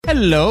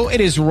Hello, it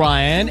is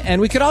Ryan,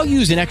 and we could all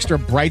use an extra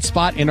bright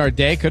spot in our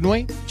day, couldn't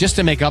we? Just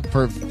to make up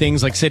for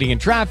things like sitting in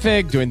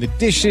traffic, doing the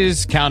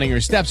dishes, counting your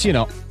steps,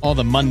 all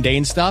the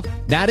mundane stuff.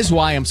 That is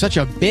why I'm such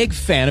a big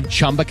fan of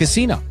Chumba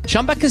Casino.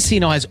 Chumba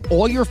Casino has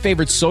all your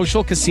favorite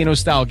social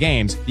casino-style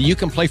games that you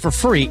can play for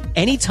free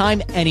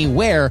anytime,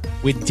 anywhere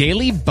with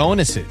daily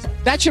bonuses.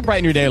 That should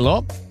brighten your day a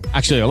little.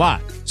 Actually, a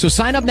lot. So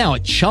sign up now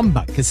at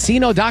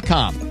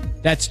ChumbaCasino.com.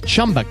 That's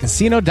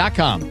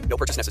ChumbaCasino.com. No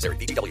purchase necessary.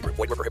 VGW Group.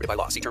 Void where prohibited by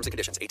law. See terms and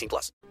conditions.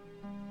 18+.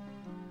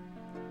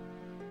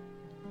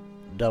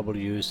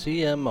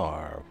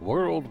 WCMR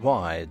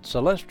Worldwide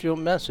Celestial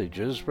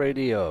Messages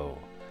Radio,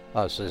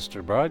 a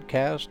sister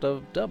broadcast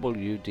of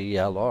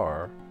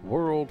WDLR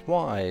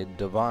Worldwide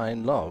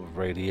Divine Love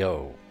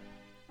Radio.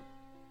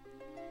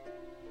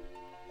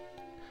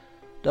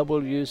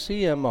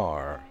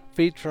 WCMR,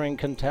 featuring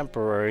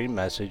contemporary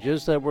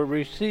messages that were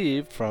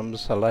received from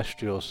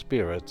celestial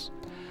spirits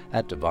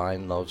at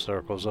Divine Love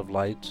Circles of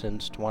Light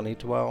since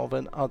 2012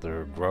 and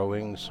other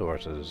growing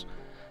sources.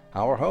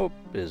 Our hope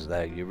is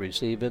that you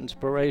receive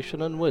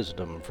inspiration and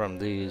wisdom from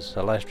these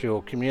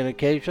celestial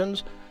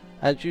communications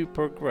as you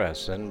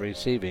progress in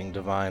receiving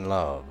divine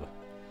love.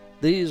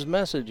 These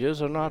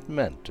messages are not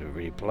meant to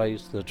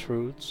replace the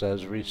truths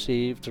as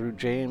received through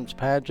James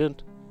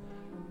Paget,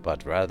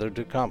 but rather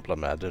to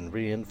complement and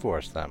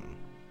reinforce them.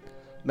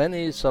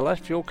 Many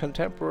celestial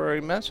contemporary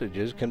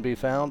messages can be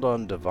found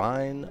on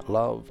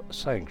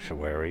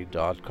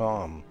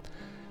DivineLoveSanctuary.com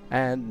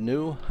and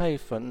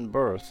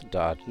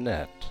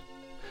new-birth.net.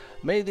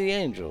 May the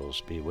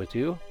angels be with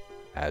you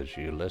as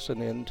you listen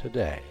in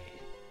today.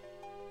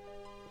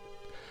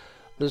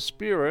 The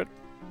Spirit,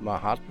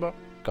 Mahatma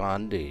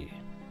Gandhi.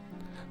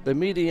 The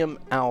Medium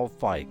Al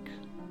Fike.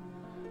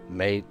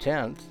 May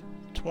 10th,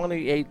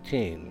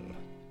 2018.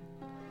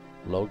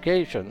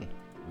 Location,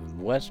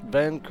 West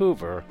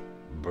Vancouver,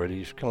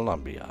 British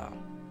Columbia.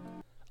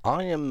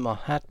 I am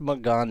Mahatma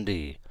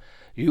Gandhi.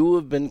 You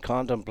have been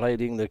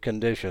contemplating the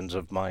conditions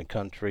of my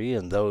country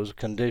and those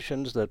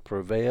conditions that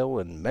prevail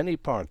in many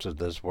parts of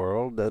this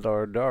world that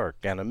are dark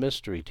and a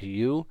mystery to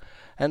you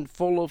and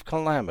full of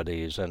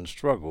calamities and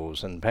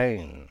struggles and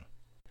pain.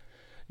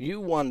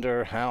 You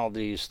wonder how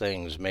these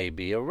things may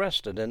be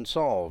arrested and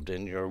solved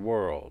in your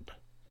world.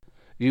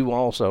 You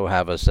also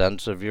have a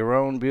sense of your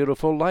own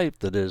beautiful life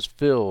that is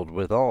filled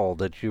with all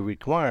that you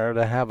require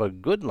to have a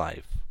good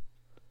life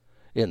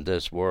in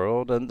this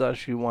world, and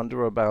thus you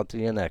wonder about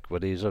the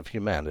inequities of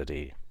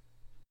humanity.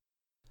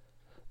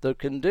 The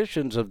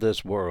conditions of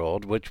this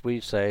world, which we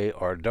say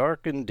are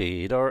dark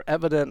indeed, are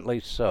evidently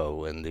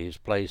so in these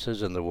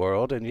places in the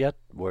world, and yet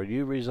where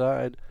you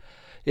reside,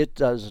 it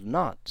does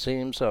not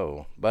seem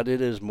so, but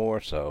it is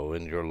more so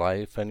in your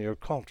life and your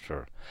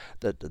culture,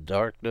 that the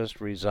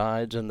darkness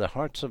resides in the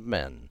hearts of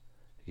men.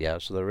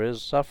 Yes, there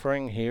is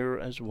suffering here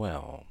as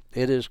well.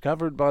 It is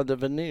covered by the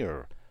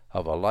veneer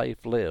of a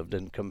life lived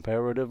in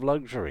comparative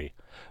luxury,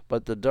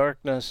 but the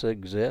darkness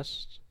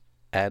exists,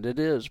 and it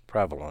is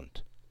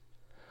prevalent.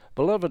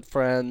 Beloved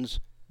friends,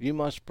 you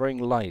must bring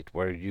light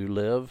where you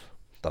live,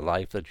 the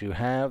life that you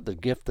have, the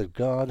gift that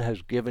God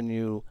has given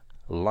you,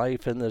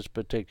 life in this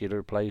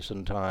particular place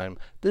and time.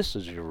 This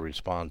is your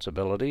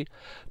responsibility,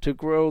 to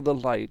grow the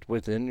light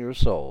within your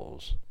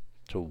souls,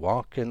 to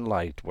walk in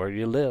light where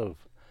you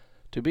live,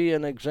 to be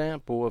an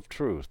example of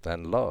truth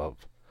and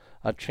love,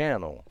 a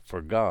channel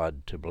for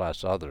God to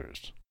bless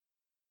others.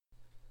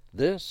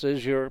 This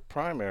is your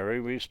primary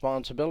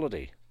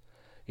responsibility.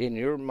 In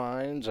your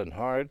minds and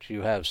hearts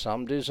you have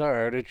some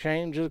desire to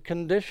change the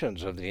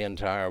conditions of the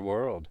entire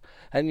world,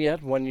 and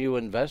yet when you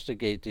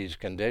investigate these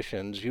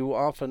conditions you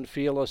often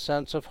feel a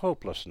sense of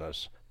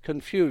hopelessness,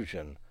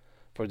 confusion,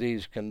 for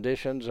these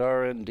conditions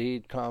are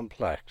indeed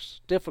complex,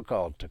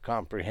 difficult to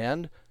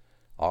comprehend,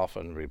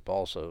 often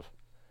repulsive.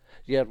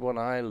 Yet when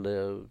I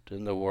lived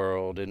in the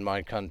world, in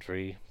my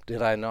country,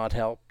 did I not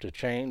help to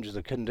change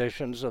the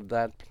conditions of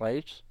that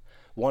place?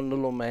 One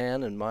little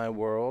man in my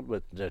world,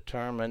 with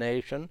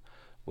determination,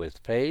 with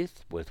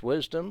faith, with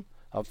wisdom,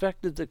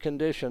 affected the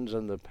conditions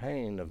and the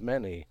pain of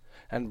many,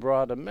 and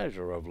brought a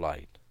measure of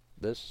light.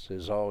 This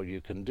is all you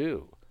can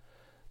do.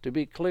 To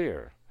be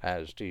clear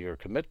as to your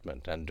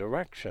commitment and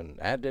direction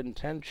and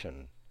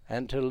intention,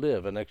 and to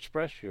live and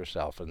express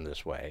yourself in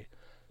this way,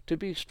 to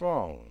be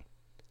strong.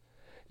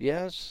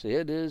 Yes,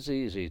 it is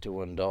easy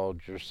to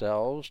indulge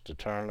yourselves, to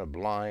turn a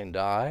blind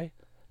eye,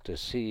 to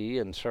see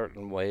in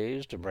certain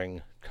ways, to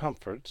bring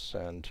comforts,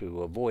 and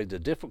to avoid the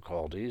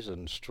difficulties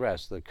and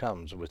stress that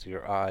comes with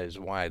your eyes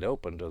wide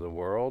open to the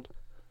world.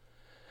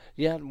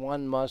 Yet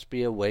one must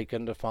be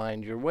awakened to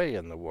find your way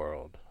in the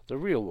world, the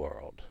real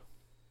world,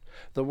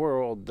 the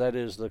world that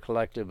is the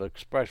collective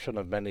expression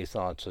of many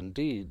thoughts and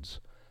deeds,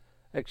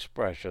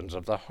 expressions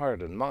of the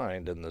heart and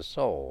mind and the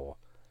soul.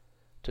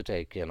 To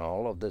take in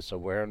all of this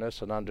awareness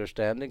and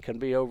understanding can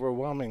be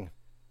overwhelming.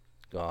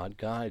 God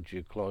guides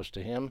you close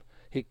to Him.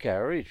 He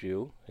carries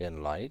you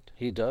in light.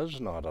 He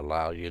does not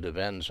allow you to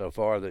bend so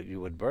far that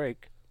you would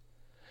break.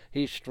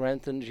 He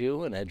strengthens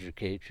you and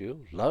educates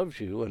you, loves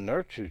you and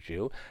nurtures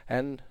you,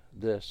 and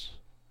this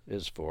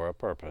is for a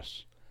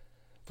purpose.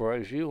 For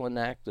as you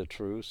enact the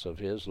truths of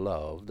his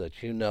love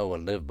that you know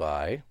and live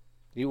by,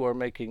 you are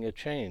making a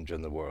change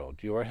in the world.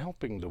 You are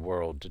helping the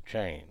world to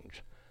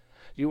change.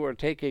 You are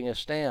taking a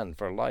stand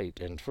for light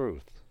and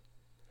truth.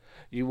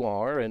 You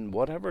are, in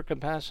whatever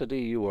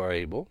capacity you are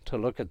able, to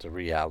look at the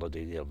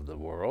reality of the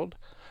world,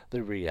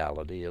 the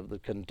reality of the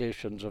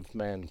conditions of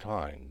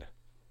mankind.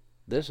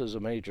 This is a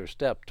major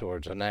step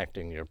towards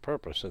enacting your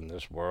purpose in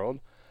this world,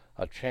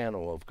 a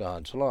channel of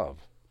God's love.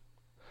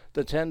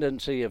 The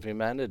tendency of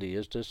humanity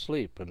is to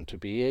sleep and to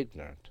be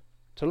ignorant,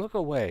 to look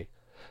away,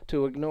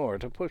 to ignore,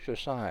 to push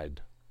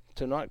aside,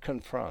 to not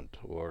confront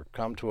or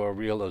come to a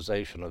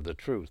realization of the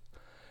truth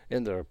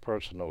in their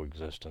personal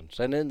existence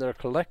and in their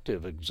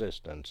collective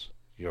existence,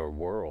 your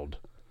world.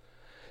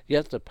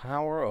 Yet the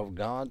power of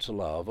God's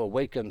love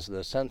awakens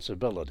the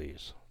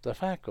sensibilities, the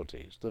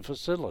faculties, the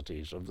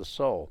facilities of the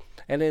soul,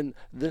 and in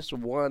this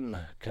one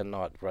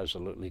cannot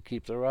resolutely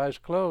keep their eyes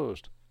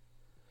closed.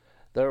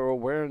 Their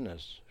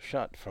awareness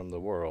shut from the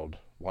world,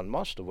 one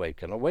must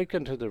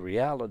awaken to the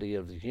reality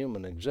of the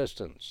human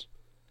existence.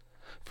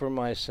 For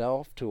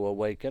myself, to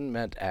awaken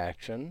meant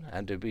action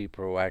and to be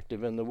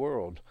proactive in the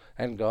world,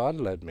 and God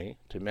led me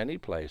to many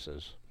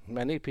places,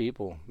 many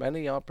people,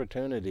 many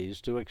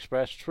opportunities to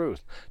express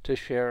truth, to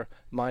share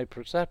my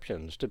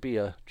perceptions, to be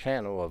a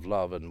channel of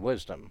love and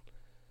wisdom.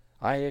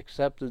 I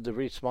accepted the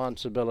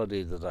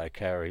responsibility that I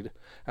carried,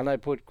 and I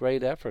put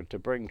great effort to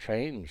bring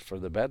change for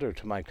the better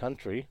to my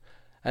country,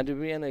 and to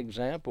be an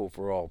example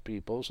for all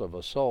peoples of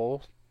a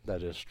soul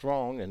that is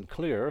strong and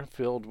clear,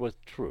 filled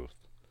with truth.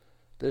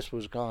 This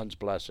was God's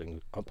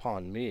blessing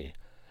upon me,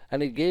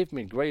 and he gave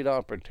me great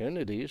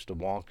opportunities to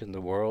walk in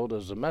the world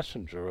as a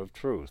messenger of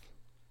truth.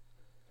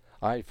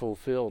 I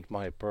fulfilled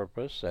my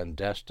purpose and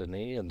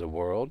destiny in the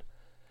world,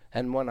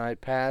 and when I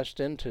passed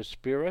into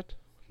spirit,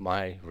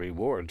 my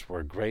rewards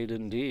were great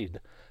indeed.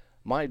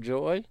 My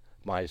joy,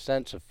 my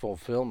sense of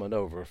fulfillment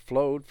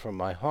overflowed from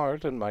my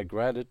heart, and my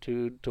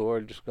gratitude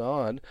towards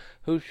God,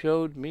 who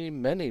showed me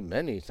many,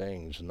 many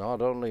things,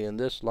 not only in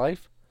this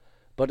life,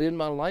 but in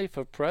my life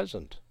of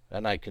present,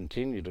 and I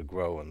continue to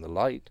grow in the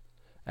light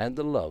and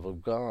the love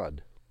of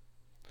God.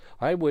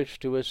 I wish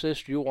to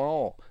assist you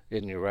all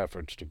in your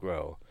efforts to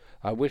grow.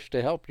 I wish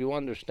to help you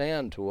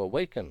understand, to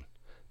awaken,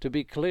 to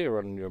be clear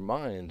in your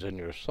minds and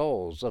your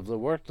souls of the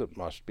work that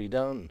must be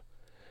done.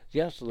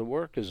 Yes, the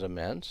work is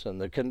immense,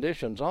 and the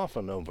conditions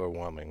often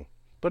overwhelming,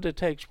 but it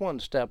takes one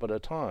step at a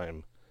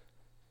time.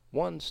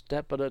 One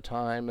step at a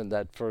time, and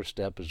that first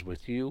step is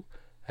with you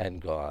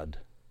and God.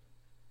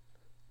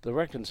 The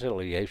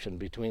reconciliation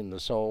between the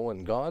soul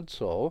and God's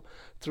soul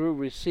through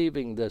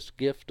receiving this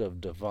gift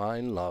of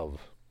divine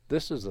love.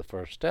 This is the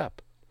first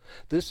step.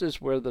 This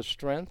is where the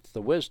strength,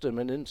 the wisdom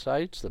and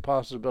insights, the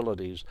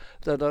possibilities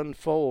that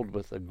unfold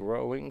with the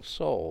growing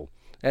soul.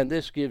 And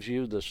this gives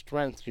you the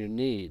strength you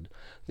need,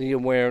 the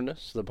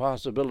awareness, the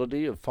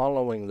possibility of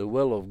following the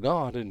will of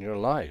God in your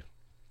life.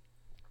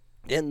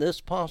 In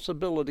this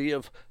possibility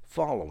of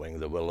following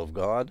the will of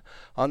God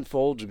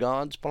unfolds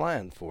God's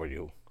plan for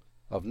you,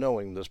 of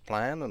knowing this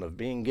plan and of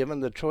being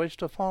given the choice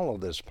to follow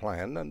this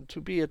plan and to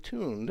be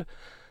attuned,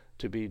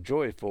 to be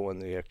joyful in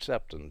the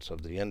acceptance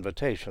of the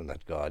invitation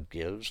that God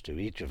gives to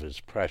each of his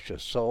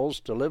precious souls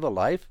to live a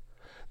life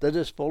that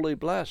is fully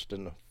blessed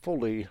and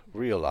fully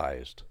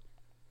realized.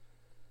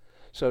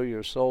 So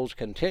your souls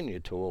continue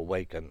to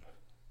awaken,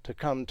 to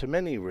come to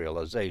many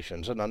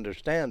realizations and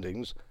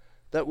understandings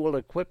that will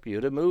equip you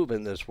to move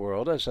in this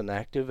world as an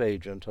active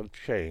agent of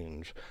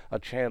change, a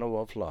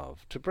channel of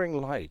love, to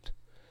bring light.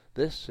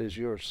 This is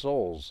your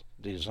soul's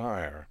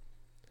desire.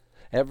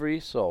 Every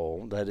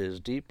soul that is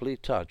deeply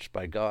touched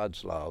by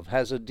God's love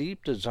has a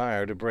deep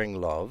desire to bring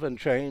love and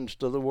change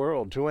to the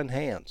world, to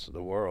enhance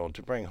the world,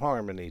 to bring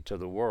harmony to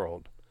the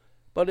world.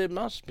 But it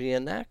must be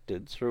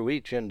enacted through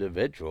each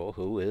individual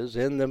who is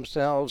in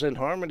themselves in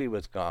harmony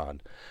with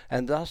God,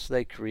 and thus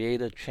they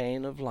create a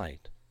chain of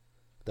light,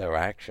 their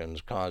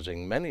actions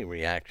causing many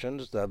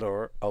reactions that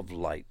are of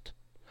light.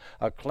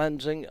 A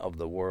cleansing of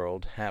the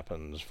world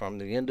happens from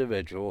the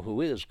individual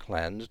who is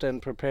cleansed and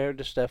prepared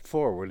to step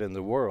forward in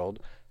the world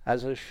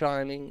as a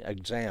shining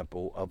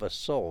example of a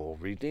soul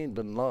redeemed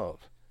in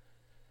love.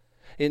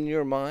 In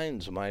your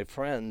minds, my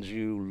friends,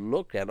 you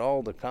look at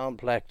all the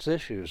complex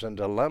issues and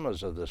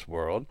dilemmas of this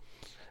world,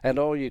 and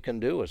all you can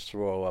do is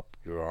throw up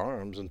your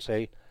arms and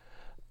say,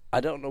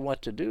 I don't know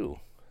what to do.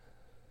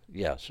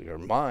 Yes, your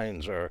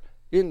minds are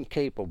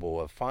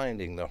incapable of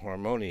finding the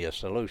harmonious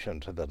solution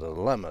to the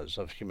dilemmas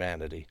of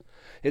humanity.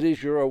 It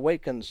is your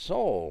awakened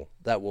soul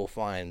that will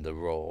find the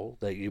role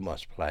that you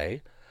must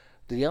play,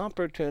 the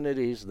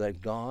opportunities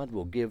that God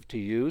will give to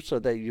you so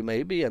that you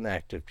may be an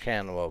active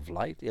channel of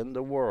light in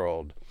the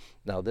world.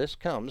 Now this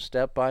comes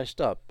step by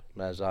step,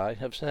 as I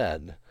have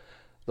said.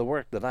 The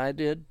work that I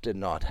did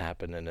not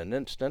happen in an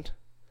instant.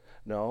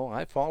 No,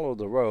 I followed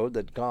the road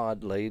that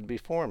God laid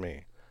before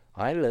me.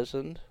 I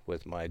listened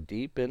with my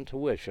deep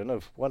intuition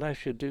of what I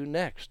should do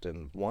next,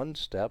 and one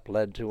step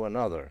led to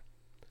another.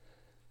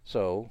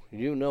 So,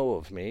 you know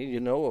of me, you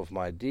know of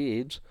my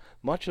deeds.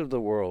 Much of the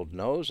world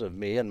knows of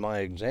me and my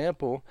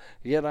example,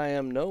 yet I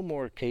am no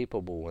more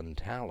capable and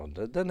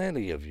talented than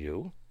any of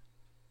you.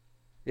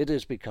 It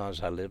is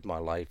because I live my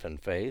life in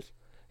faith,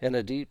 in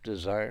a deep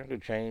desire to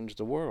change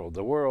the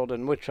world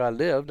in which I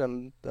lived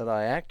and that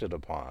I acted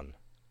upon.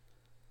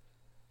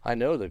 I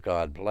know that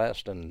God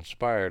blessed and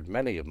inspired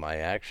many of my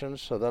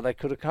actions so that I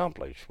could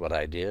accomplish what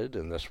I did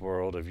in this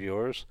world of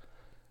yours.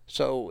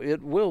 So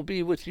it will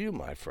be with you,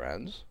 my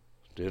friends.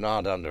 Do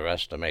not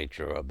underestimate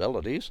your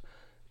abilities,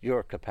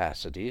 your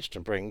capacities to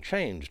bring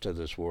change to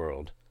this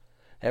world.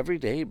 Every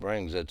day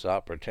brings its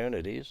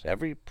opportunities,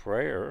 every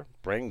prayer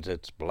brings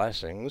its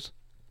blessings,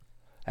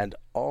 and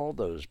all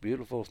those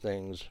beautiful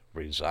things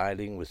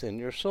residing within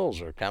your souls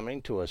are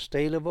coming to a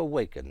state of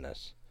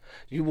awakeness.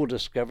 You will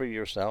discover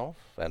yourself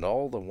and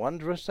all the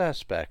wondrous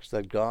aspects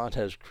that God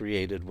has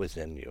created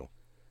within you.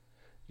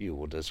 You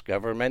will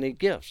discover many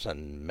gifts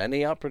and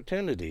many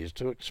opportunities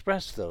to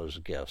express those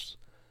gifts,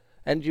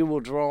 and you will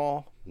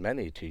draw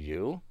many to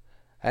you,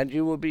 and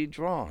you will be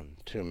drawn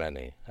to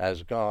many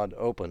as God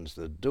opens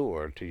the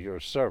door to your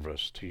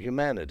service to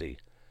humanity,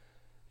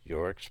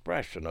 your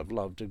expression of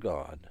love to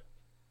God.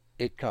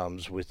 It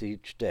comes with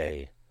each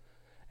day.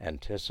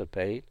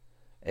 Anticipate,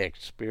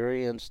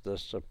 experience the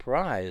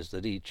surprise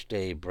that each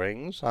day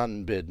brings,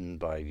 unbidden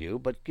by you,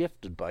 but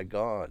gifted by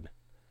God.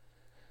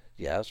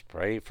 Yes,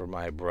 pray for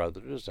my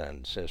brothers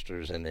and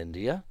sisters in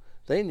India.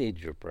 They need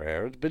your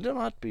prayers, but do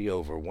not be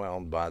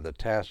overwhelmed by the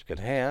task at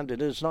hand.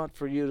 It is not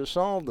for you to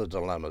solve the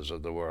dilemmas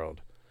of the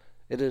world.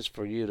 It is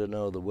for you to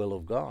know the will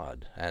of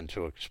God and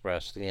to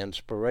express the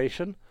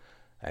inspiration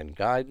and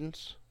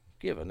guidance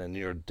given in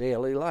your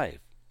daily life.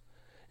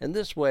 In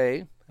this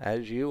way,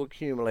 as you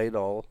accumulate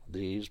all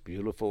these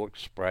beautiful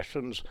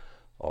expressions,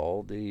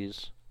 all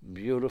these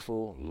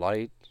beautiful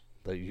light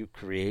that you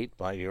create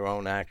by your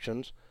own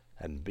actions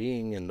and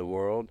being in the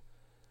world,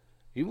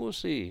 you will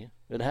see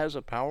it has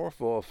a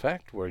powerful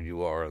effect where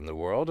you are in the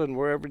world and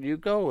wherever you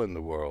go in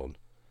the world.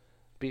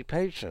 Be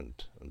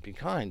patient and be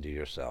kind to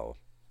yourself.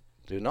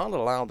 Do not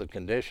allow the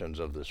conditions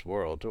of this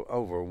world to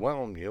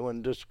overwhelm you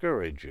and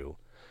discourage you.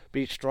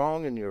 Be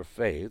strong in your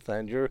faith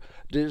and your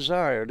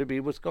desire to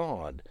be with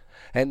God,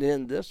 and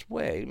in this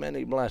way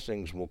many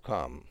blessings will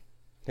come.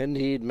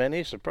 Indeed,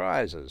 many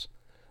surprises,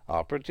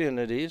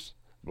 opportunities,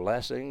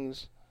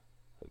 blessings,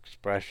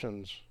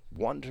 expressions,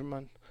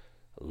 wonderment,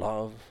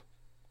 love.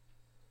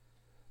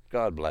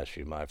 God bless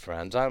you, my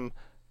friends. I'm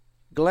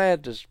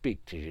glad to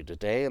speak to you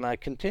today, and I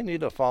continue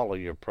to follow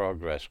your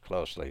progress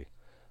closely.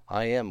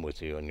 I am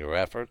with you in your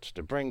efforts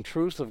to bring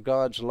truth of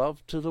God's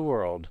love to the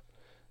world.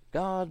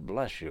 God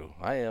bless you.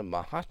 I am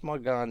Mahatma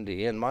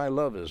Gandhi, and my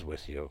love is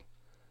with you.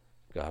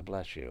 God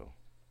bless you.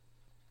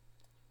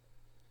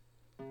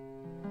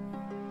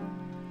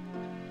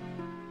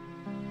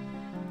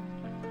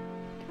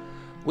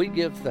 We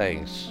give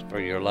thanks for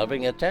your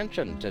loving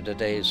attention to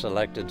today's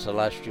selected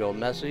celestial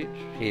message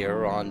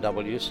here on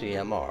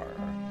WCMR.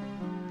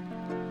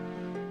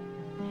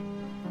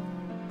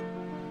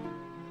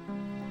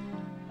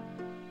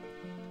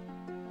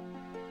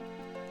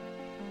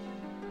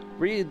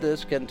 Read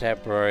this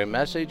contemporary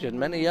message and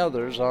many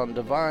others on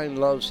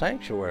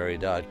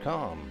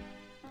DivineLoveSanctuary.com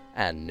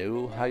and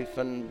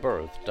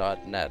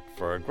new-birth.net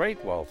for a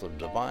great wealth of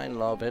divine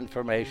love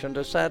information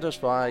to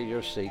satisfy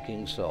your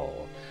seeking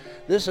soul.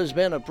 This has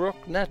been a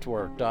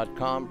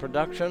BrookNetwork.com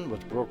production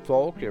with Brooke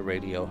Folk, your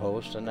radio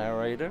host and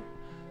narrator.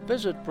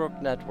 Visit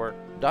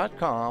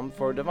BrookNetwork.com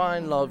for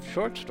Divine Love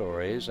short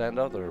stories and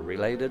other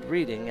related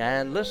reading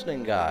and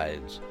listening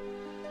guides.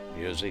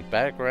 Music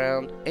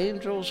background,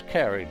 Angels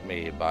Carried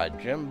Me by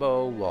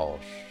Jimbo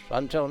Walsh.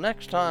 Until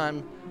next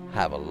time,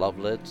 have a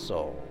love-lit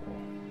soul.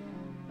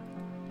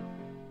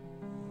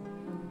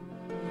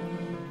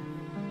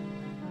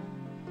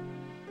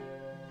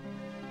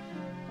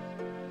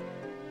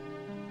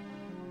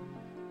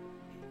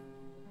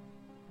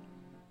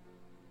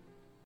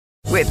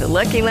 With the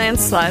Lucky Land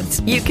Slots,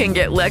 you can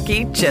get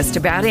lucky just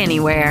about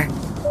anywhere.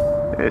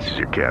 This is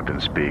your captain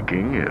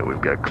speaking.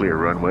 We've got clear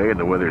runway and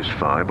the weather's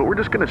fine, but we're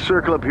just going to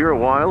circle up here a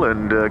while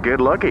and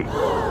get lucky.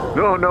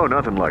 No,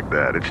 nothing like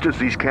that. It's just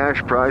these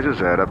cash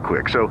prizes add up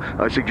quick. So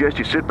I suggest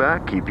you sit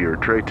back, keep your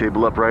tray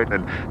table upright,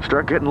 and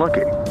start getting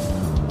lucky.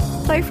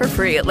 Play for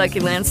free at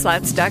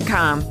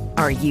LuckyLandSlots.com.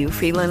 Are you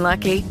feeling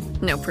lucky?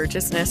 No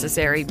purchase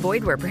necessary.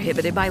 Void where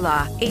prohibited by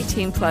law.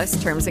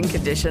 18+ terms and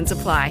conditions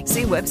apply.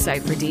 See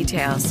website for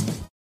details.